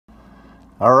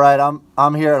All right,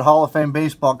 I'm here at Hall of Fame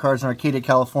Baseball Cards in Arcadia,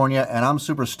 California, and I'm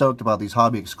super stoked about these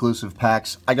hobby exclusive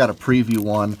packs. I got a preview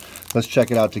one. Let's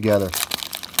check it out together.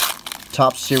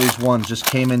 Top Series 1 just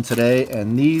came in today,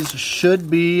 and these should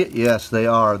be, yes, they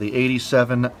are, the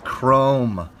 87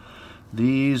 Chrome.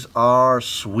 These are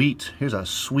sweet. Here's a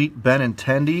sweet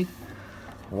Benintendi.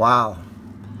 Wow.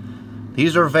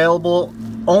 These are available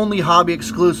only hobby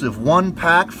exclusive. 1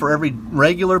 pack for every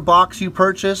regular box you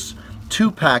purchase. 2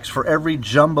 packs for every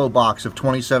jumbo box of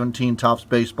 2017 Topps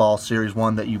Baseball Series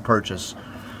 1 that you purchase.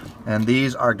 And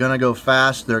these are gonna go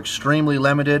fast. They're extremely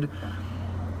limited.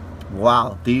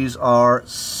 Wow, these are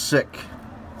sick.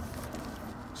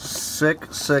 Sick,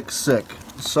 sick, sick.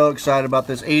 So excited about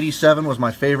this. 87 was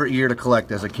my favorite year to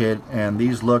collect as a kid, and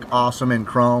these look awesome in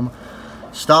chrome.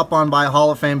 Stop on by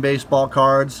Hall of Fame Baseball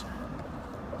Cards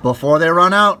before they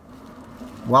run out,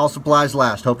 while supplies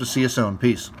last. Hope to see you soon.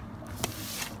 Peace.